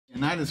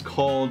that is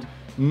called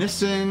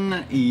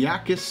Nissin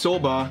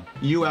Yakisoba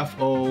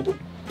UFO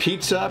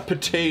Pizza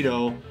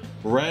Potato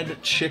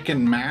Red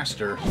Chicken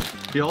Master.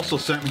 He also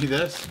sent me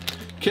this,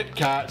 Kit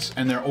Kats,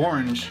 and they're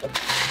orange.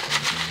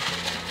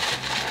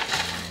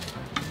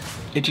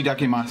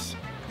 Ichidakimasu.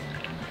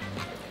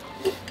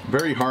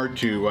 Very hard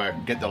to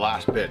get the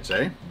last bits,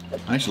 eh?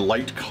 Nice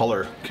light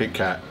color Kit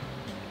Kat.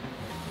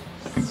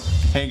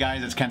 Hey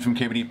guys, it's Ken from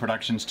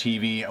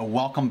KBDProductionsTV.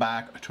 Welcome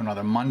back to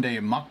another Monday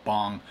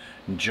mukbang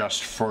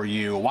just for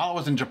you. While I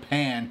was in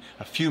Japan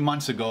a few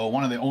months ago,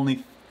 one of the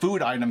only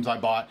food items I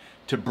bought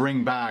to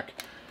bring back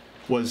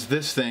was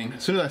this thing.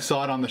 As soon as I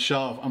saw it on the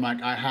shelf, I'm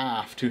like, I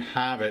have to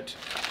have it.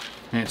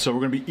 And so we're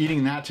gonna be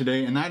eating that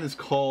today, and that is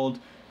called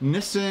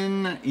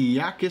Nissin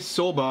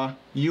Yakisoba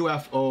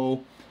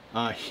UFO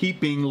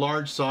heaping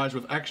large size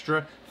with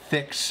extra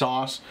thick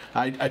sauce.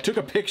 I took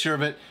a picture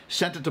of it,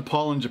 sent it to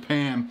Paul in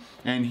Japan,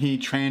 and he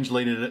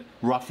translated it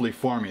roughly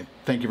for me.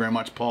 Thank you very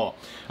much, Paul.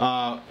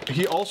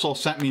 He also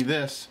sent me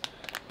this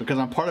because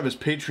I'm part of his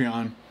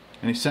Patreon,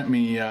 and he sent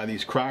me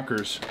these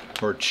crackers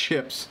or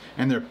chips,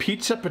 and they're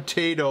pizza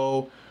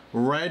potato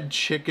red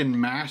chicken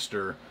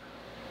master.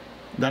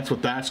 That's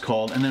what that's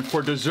called. And then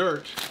for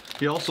dessert,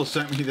 he also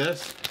sent me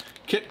this,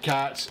 Kit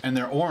Kats, and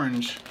they're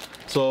orange.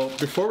 So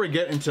before we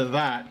get into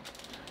that,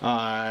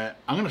 I'm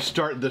gonna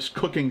start this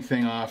cooking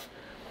thing off.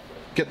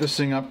 Get this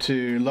thing up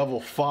to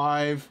level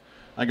 5.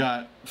 I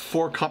got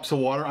 4 cups of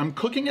water. I'm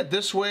cooking it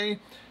this way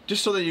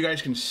just so that you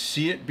guys can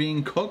see it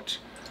being cooked.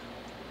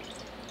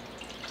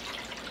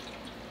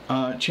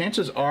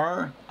 Chances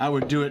are I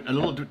would do it a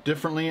little bit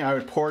differently. I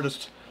would pour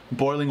just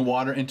boiling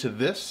water into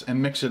this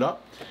and mix it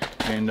up.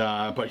 And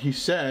but he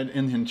said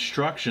in the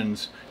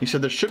instructions, he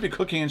said there should be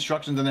cooking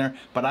instructions in there,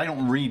 but I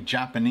don't read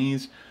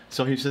Japanese.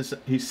 So he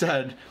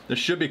said there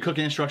should be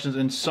cooking instructions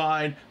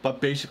inside,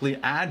 but basically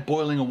add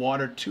boiling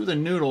water to the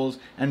noodles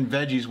and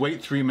veggies,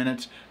 wait 3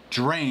 minutes,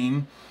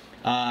 drain,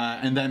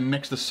 and then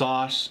mix the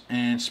sauce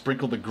and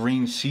sprinkle the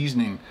green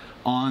seasoning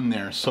on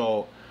there.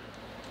 So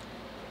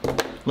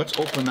let's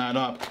open that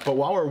up. But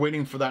while we're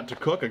waiting for that to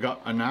cook, I got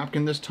a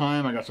napkin this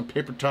time, I got some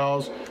paper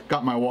towels,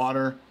 got my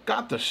water,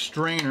 got the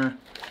strainer.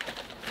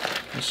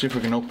 Let's see if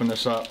we can open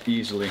this up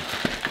easily.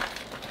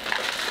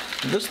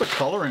 This is the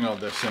coloring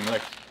of this thing,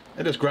 like,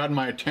 it just grabbed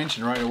my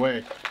attention right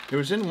away. It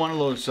was in one of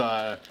those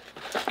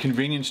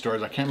convenience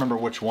stores, I can't remember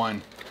which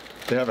one.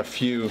 They have a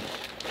few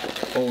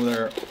over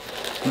there,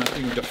 not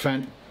being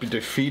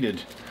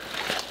defeated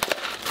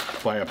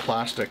by a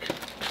plastic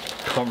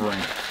covering.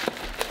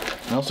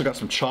 I also got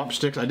some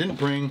chopsticks. I didn't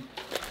bring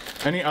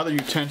any other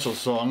utensils,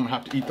 so I'm gonna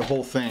have to eat the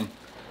whole thing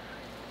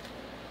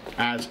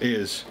as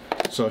is.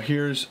 So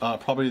here's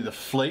probably the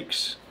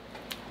flakes.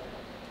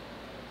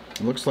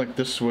 It looks like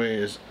this way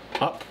is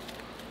up.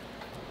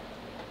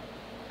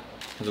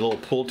 There's a little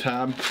pull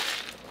tab.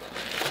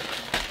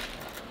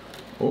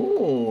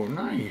 Oh,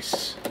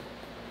 nice.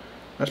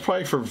 That's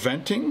probably for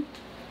venting.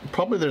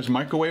 Probably there's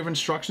microwave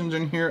instructions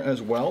in here as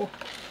well.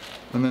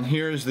 And then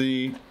here's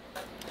the,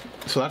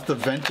 so that's the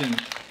venting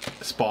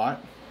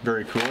spot.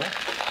 Very cool.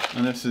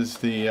 And this is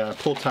the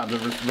pull tab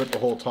that ripped the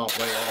whole top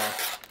layer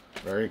off.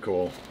 Very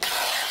cool.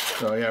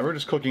 So yeah, we're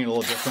just cooking it a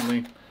little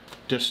differently,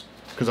 just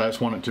because I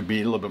just want it to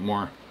be a little bit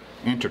more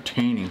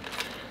entertaining.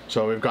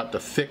 So we've got the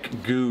thick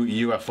goo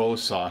UFO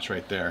sauce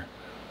right there.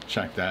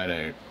 Check that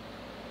out.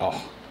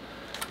 Oh,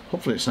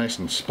 hopefully it's nice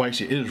and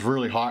spicy. It is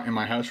really hot in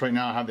my house right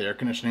now. I have the air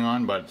conditioning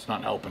on, but it's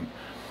not helping.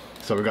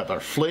 So we've got our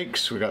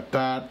flakes, we got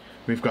that.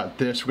 We've got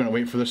this, we're gonna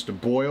wait for this to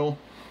boil.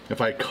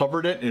 If I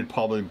covered it, it'd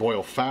probably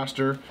boil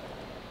faster.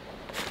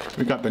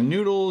 We've got the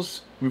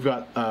noodles. We've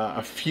got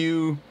a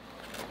few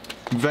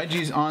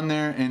veggies on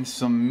there and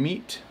some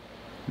meat,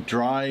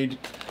 dried,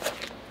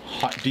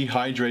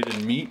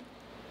 dehydrated meat.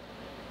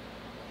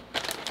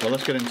 So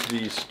let's get into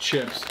these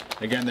chips.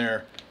 Again,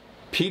 they're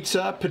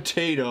pizza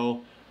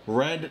potato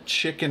red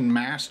chicken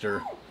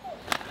master.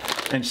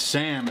 And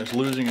Sam is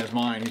losing his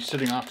mind. He's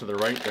sitting off to the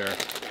right there,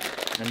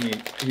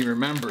 and he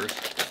remembers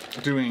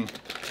doing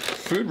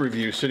food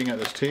reviews sitting at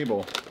this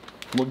table.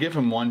 We'll give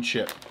him 1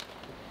 chip.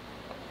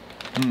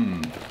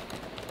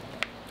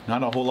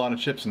 Not a whole lot of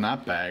chips in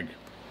that bag.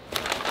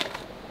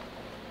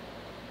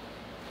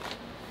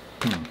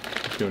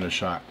 Let's give it a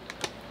shot.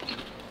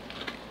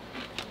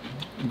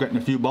 I'm getting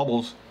a few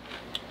bubbles.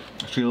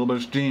 I see a little bit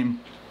of steam.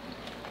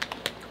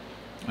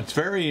 It's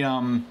very,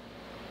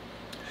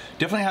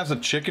 definitely has a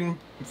chicken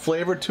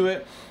flavor to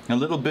it. A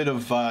little bit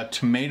of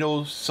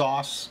tomato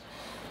sauce,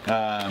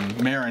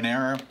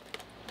 marinara,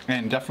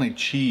 and definitely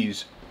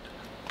cheese.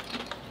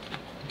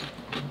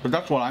 But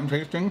that's what I'm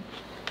tasting.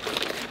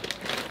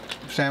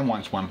 Sam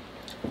wants one.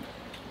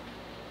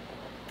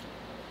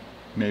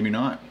 Maybe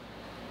not.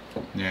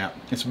 Yeah,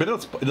 it's a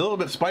little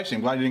bit spicy.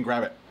 I'm glad you didn't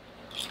grab it.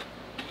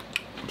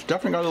 It's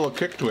definitely got a little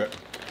kick to it.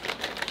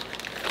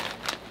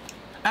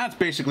 That's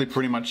basically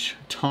pretty much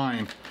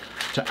time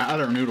to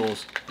add our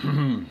noodles.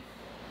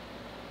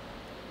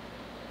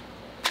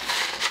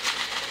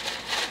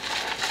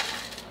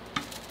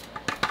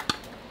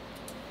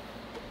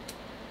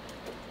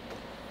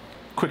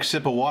 Quick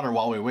sip of water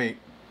while we wait.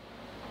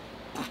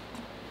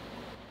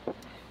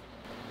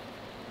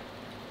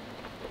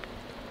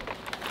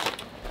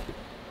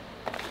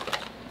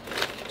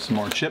 some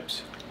more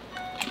chips.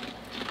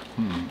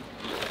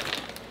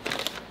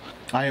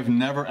 I have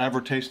never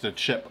ever tasted a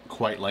chip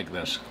quite like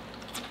this.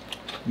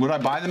 Would I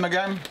buy them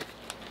again?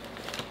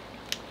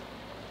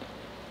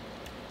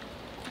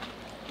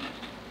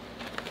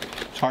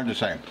 It's hard to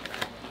say.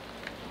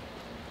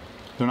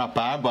 They're not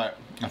bad, but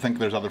I think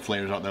there's other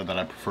flavors out there that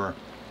I prefer.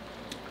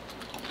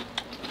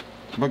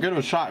 But give it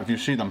a shot if you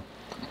see them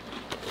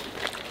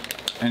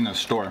in the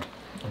store.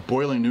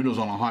 Boiling noodles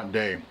on a hot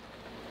day.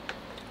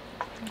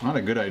 Not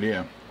a good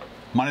idea.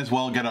 Might as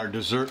well get our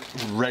dessert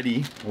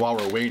ready while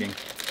we're waiting.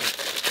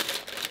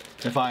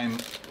 If I'm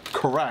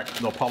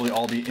correct, they'll probably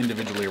all be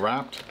individually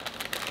wrapped.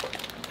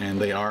 And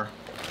they are.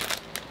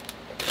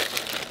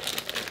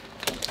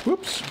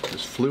 Whoops,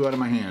 just flew out of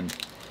my hand.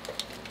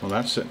 Well,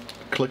 that's it,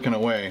 clicking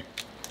away.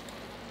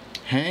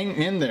 Hang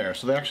in there.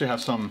 So they actually have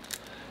some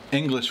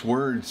English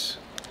words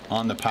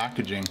on the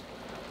packaging.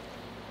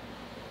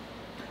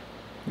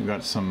 We've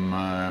got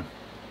some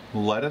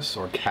lettuce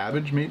or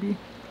cabbage maybe.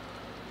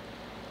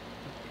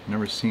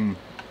 Never seen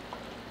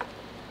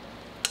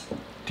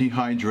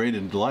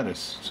dehydrated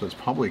lettuce, so it's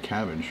probably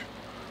cabbage.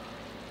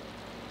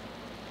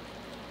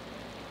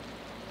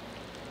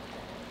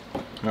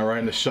 All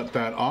right, let's shut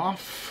that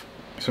off.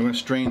 So I'm going to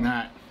strain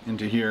that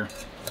into here.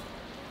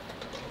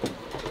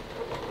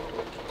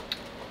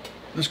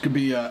 This could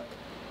be a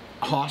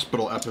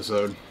hospital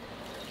episode.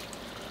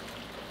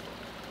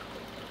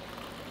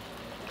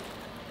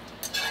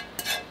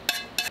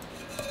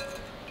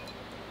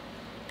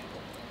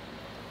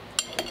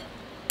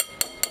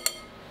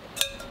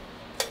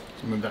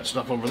 Move that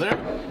stuff over there.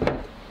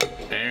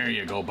 There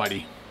you go,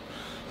 buddy.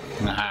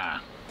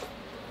 Aha.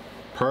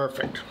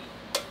 Perfect.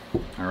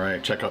 All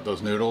right, check out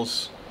those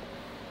noodles.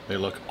 They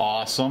look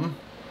awesome.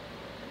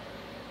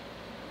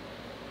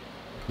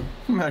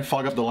 I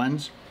fog up the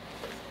lens.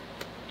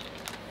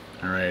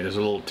 All right, there's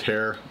a little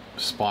tear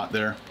spot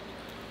there.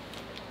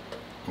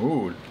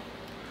 Ooh,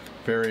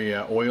 very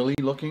oily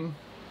looking.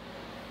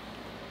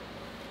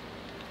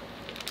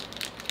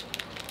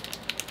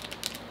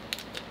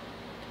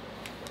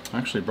 I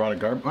actually brought a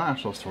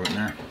so I'll throw it in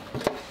there.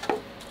 Then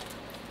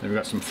we've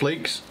got some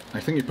flakes. I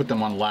think you put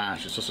them on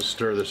last, it's just to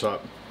stir this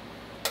up.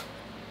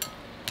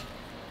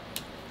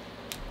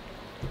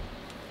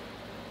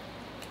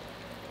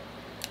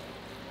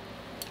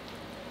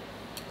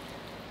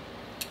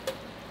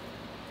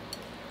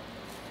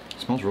 It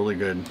smells really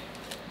good.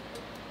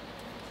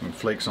 And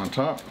flakes on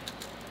top.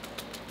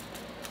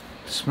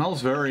 It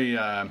smells very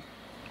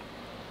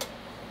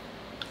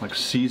like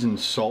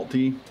seasoned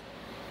salty.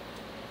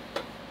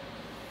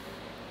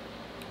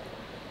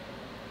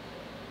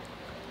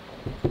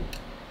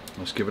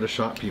 Let's give it a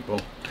shot, people.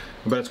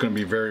 I bet it's going to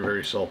be very,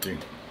 very salty.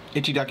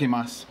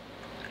 Ichidakimasu.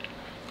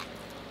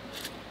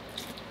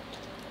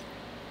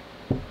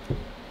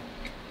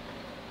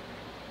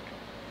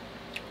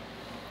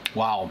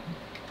 Wow.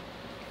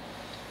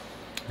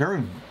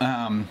 Very,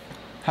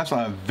 has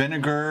a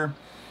vinegar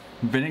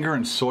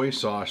and soy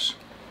sauce.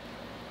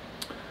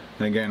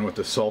 And again, with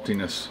the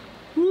saltiness.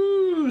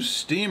 Woo,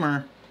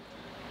 steamer.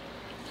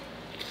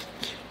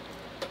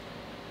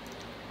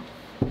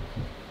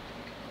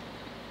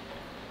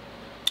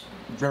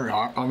 Very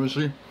hot,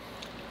 obviously.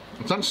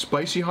 It's not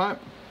spicy hot.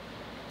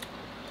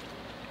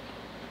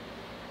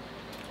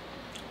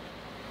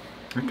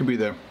 It could be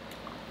the...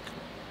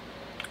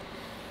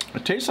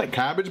 It tastes like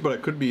cabbage, but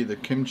it could be the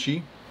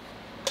kimchi.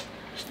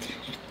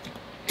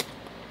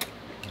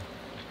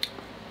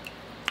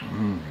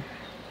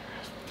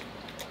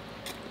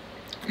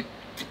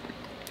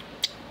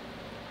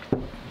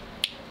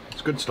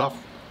 It's good stuff.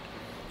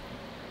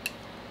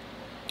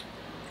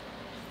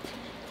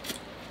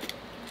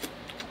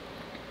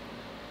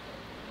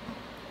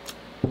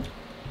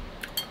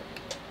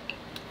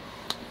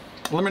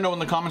 Let me know in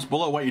the comments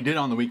below what you did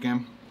on the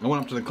weekend. I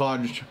went up to the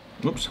cottage.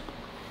 Whoops.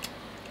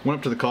 Went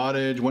up to the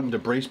cottage, went into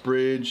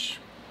Bracebridge,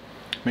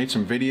 made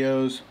some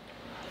videos.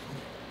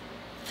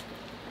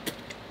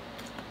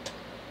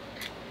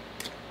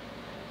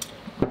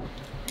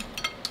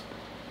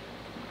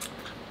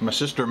 My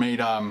sister made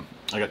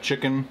like a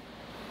chicken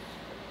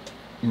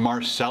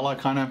Marcella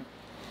kind of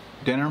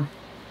dinner.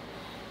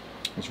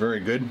 It's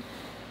very good.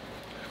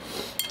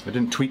 I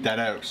didn't tweet that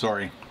out,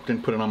 sorry.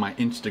 Didn't put it on my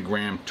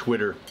Instagram,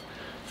 Twitter,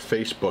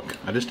 Facebook.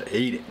 I just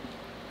ate it.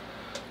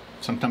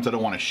 Sometimes I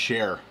don't want to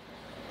share.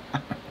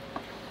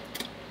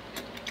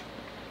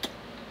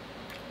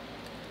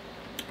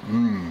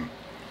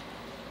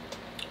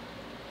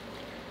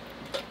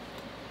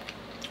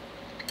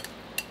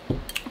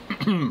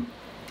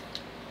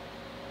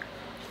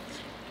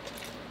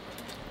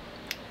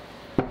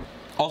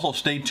 Also,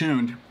 stay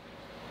tuned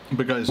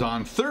because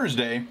on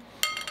Thursday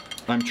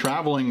I'm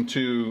traveling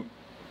to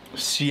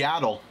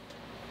Seattle,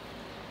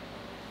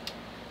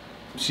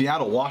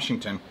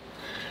 Washington,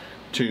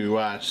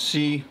 to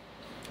see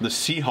the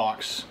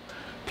Seahawks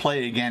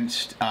play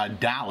against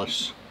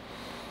Dallas.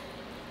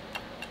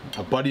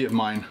 A buddy of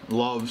mine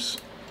loves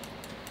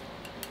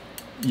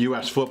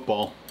US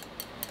football,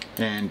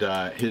 and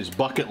his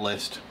bucket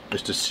list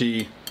is to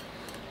see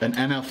an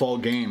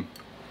NFL game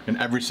in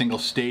every single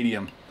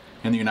stadium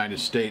in the United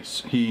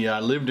States. He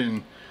lived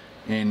in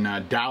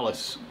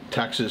Dallas,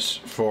 Texas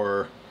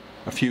for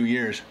a few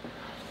years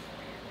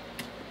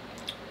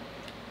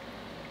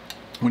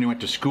when he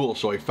went to school,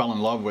 so he fell in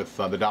love with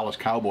the Dallas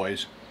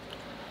Cowboys.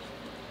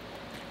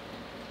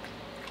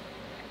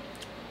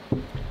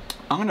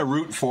 I'm going to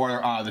root for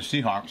the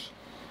Seahawks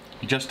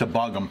just to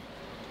bug them.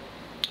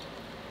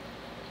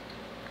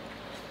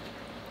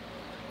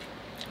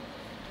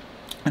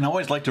 And I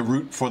always like to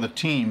root for the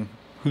team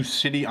whose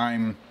city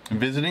I'm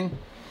visiting.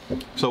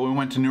 So we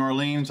went to New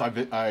Orleans.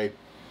 I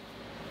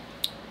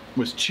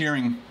was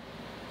cheering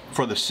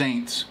for the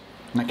Saints,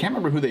 and I can't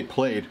remember who they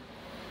played.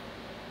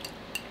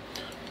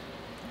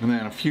 And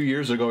then a few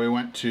years ago we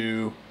went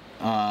to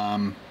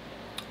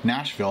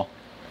Nashville,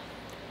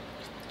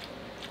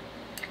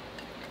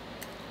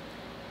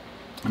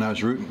 and I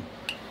was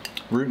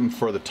rooting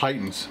for the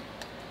Titans.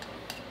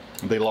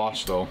 They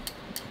lost though.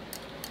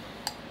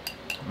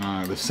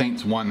 The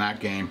Saints won that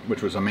game,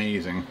 which was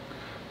amazing.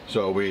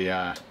 So we,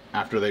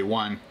 after they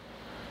won,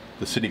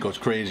 the city goes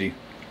crazy.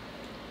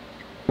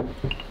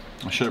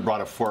 I should have brought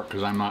a fork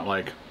because I'm not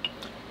like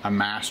a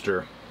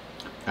master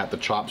at the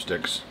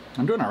chopsticks.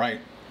 I'm doing all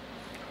right.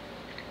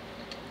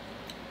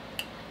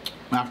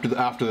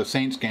 After the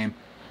Saints game,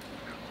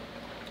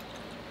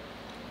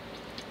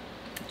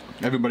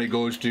 everybody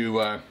goes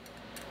to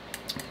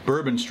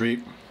Bourbon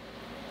Street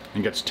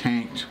and gets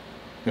tanked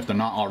if they're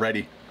not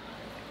already.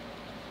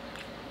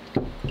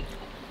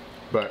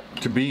 But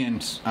to be in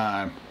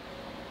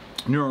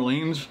New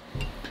Orleans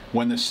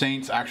when the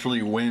Saints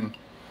actually win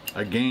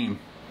a game,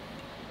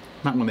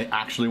 not when they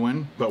actually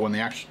win, but when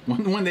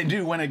they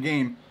do win a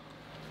game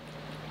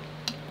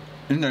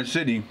in their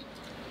city,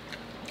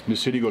 the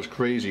city goes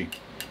crazy.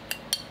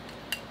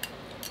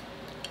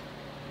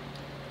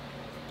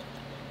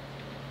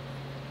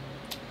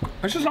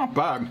 This is not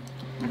bad.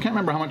 I can't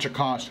remember how much it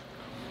cost.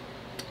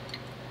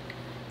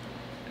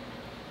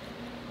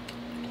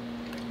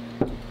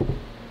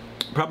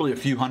 Probably a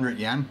few hundred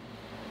yen.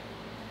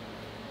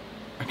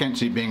 I can't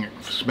see it being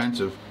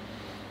expensive.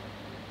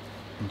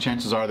 And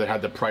chances are they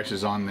had the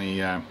prices on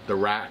the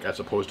rack as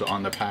opposed to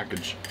on the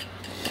package.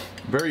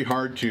 Very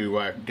hard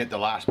to get the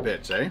last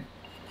bits, eh?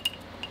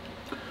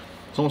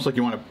 It's almost like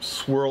you want to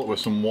swirl it with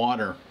some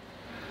water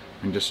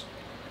and just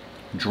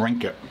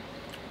drink it.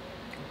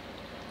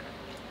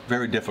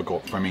 Very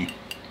difficult for me.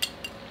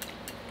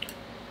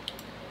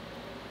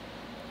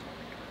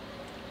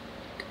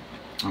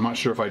 I'm not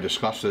sure if I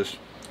discussed this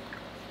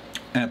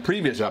in a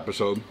previous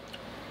episode,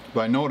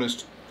 but I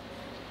noticed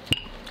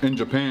in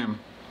Japan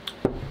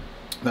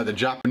that the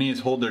Japanese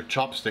hold their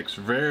chopsticks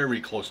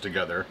very close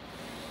together,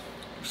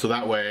 so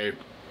that way,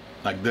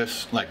 like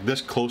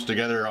this close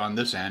together on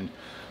this end,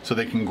 so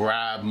they can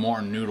grab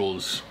more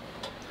noodles.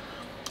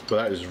 But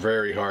that is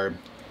very hard.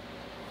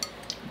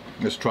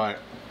 Let's try it.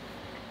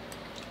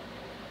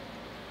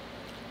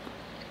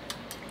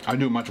 I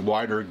do a much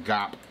wider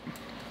gap,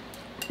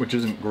 which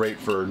isn't great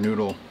for a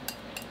noodle.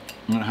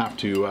 I'm gonna have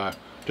to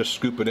just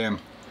scoop it in.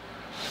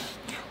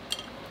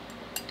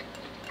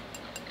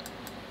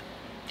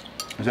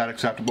 Is that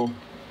acceptable?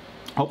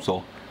 Hope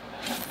so.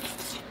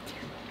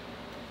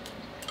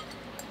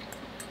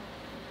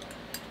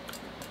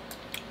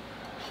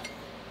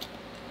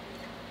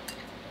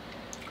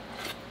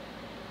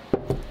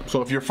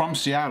 So if you're from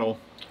Seattle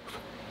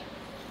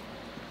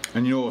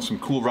and you know some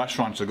cool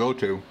restaurants to go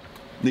to,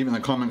 leave it in the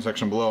comment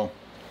section below.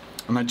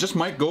 And I just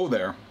might go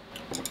there.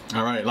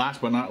 Alright,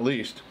 last but not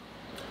least,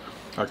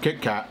 our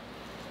Kit Kat.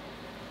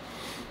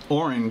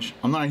 Orange.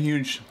 I'm not a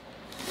huge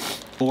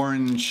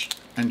orange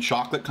and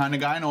chocolate kind of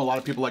guy. I know a lot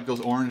of people like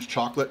those orange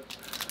chocolate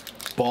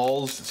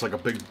balls. It's like a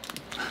big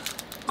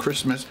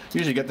Christmas.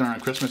 Usually get them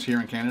around Christmas here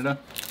in Canada.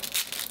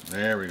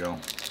 There we go.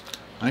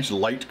 Nice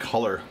light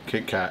color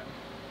Kit Kat.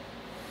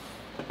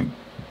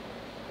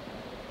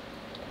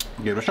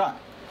 Give it a shot.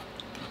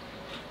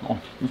 Oh,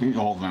 you can eat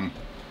the whole thing.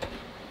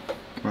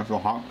 That's so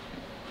hot.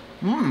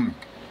 Mmm.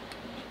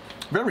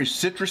 Very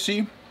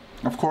citrusy,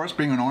 of course,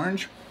 being an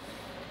orange.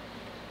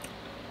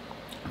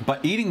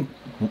 But eating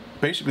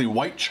basically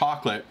white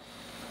chocolate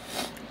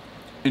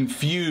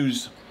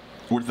infused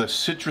with the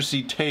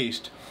citrusy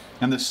taste,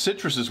 and the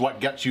citrus is what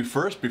gets you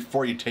first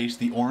before you taste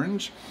the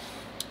orange.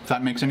 If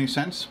that makes any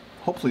sense.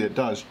 Hopefully it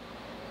does.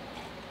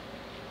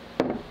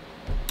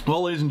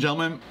 Well, ladies and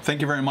gentlemen,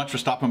 thank you very much for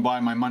stopping by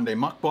my Monday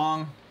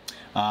mukbang.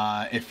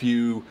 If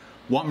you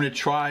want me to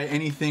try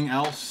anything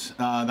else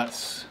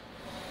that's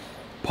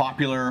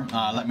popular,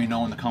 let me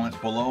know in the comments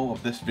below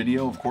of this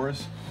video, of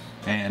course,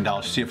 and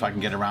I'll see if I can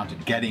get around to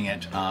getting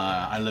it.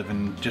 I live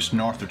in just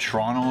north of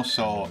Toronto,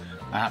 so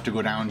I have to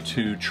go down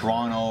to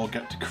Toronto,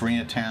 get to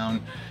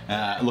Koreatown,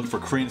 look for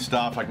Korean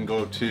stuff. I can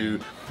go to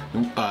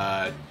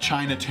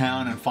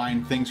Chinatown and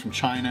find things from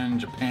China and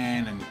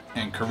Japan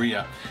and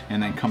Korea,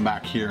 and then come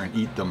back here and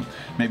eat them.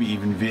 Maybe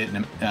even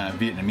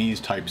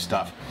Vietnamese type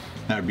stuff.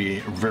 That would be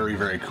very,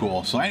 very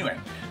cool. So anyway,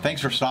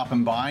 thanks for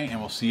stopping by, and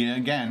we'll see you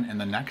again in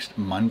the next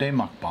Monday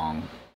mukbang.